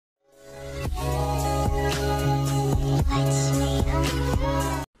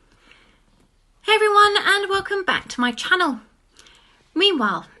back to my channel.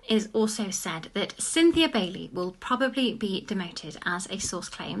 Meanwhile, it is also said that Cynthia Bailey will probably be demoted, as a source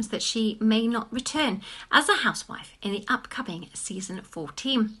claims that she may not return as a housewife in the upcoming season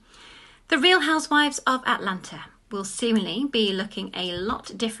 14. The Real Housewives of Atlanta will seemingly be looking a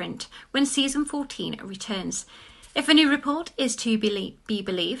lot different when season 14 returns. If a new report is to be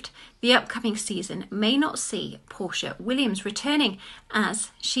believed, the upcoming season may not see Porsha Williams returning,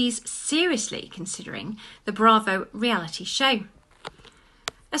 as she's seriously considering the Bravo reality show.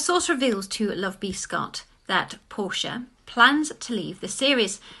 A source reveals to Love B. Scott that Porsha plans to leave the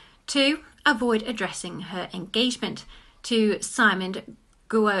series to avoid addressing her engagement to Simon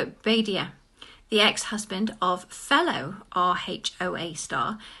Guobadia, the ex-husband of fellow RHOA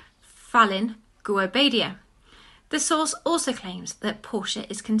star Fallon Guobadia. The source also claims that Porsha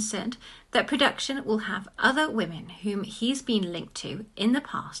is concerned that production will have other women whom he's been linked to in the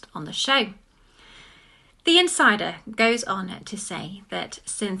past on the show. The insider goes on to say that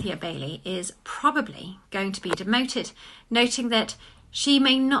Cynthia Bailey is probably going to be demoted, noting that she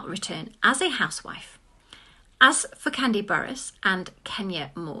may not return as a housewife. As for Kandi Burruss and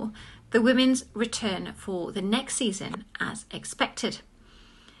Kenya Moore, the women's return for the next season as expected.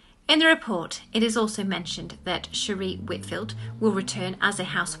 In the report, it is also mentioned that Syre Whitfield will return as a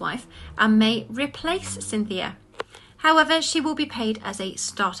housewife and may replace Cynthia. However, she will be paid as a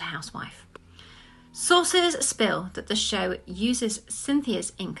starter housewife. Sources spill that the show uses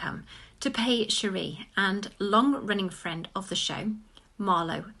Cynthia's income to pay Syre and long-running friend of the show,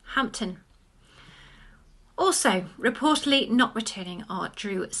 Marlo Hampton. Also, reportedly not returning are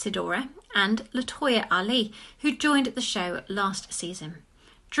Drew Sidora and Latoya Ali, who joined the show last season.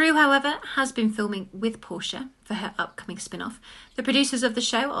 Drew, however, has been filming with Porsha for her upcoming spin-off. The producers of the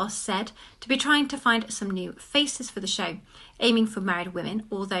show are said to be trying to find some new faces for the show, aiming for married women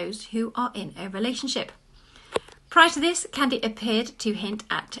or those who are in a relationship. Prior to this, Kandi appeared to hint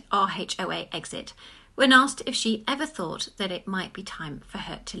at RHOA exit. When asked if she ever thought that it might be time for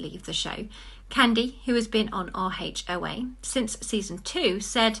her to leave the show, Kandi, who has been on RHOA since season 2,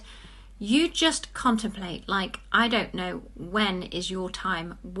 said, "You just contemplate like, I don't know, when is your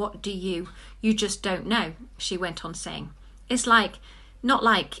time, what do you just don't know," she went on saying. It's not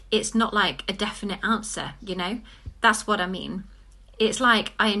like a definite answer, you know? That's what I mean. It's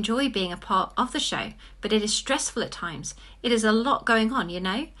like, I enjoy being a part of the show, but it is stressful at times. It is a lot going on, you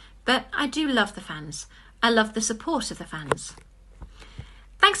know? But I do love the fans. I love the support of the fans.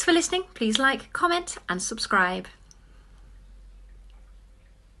 Thanks for listening. Please like, comment and subscribe.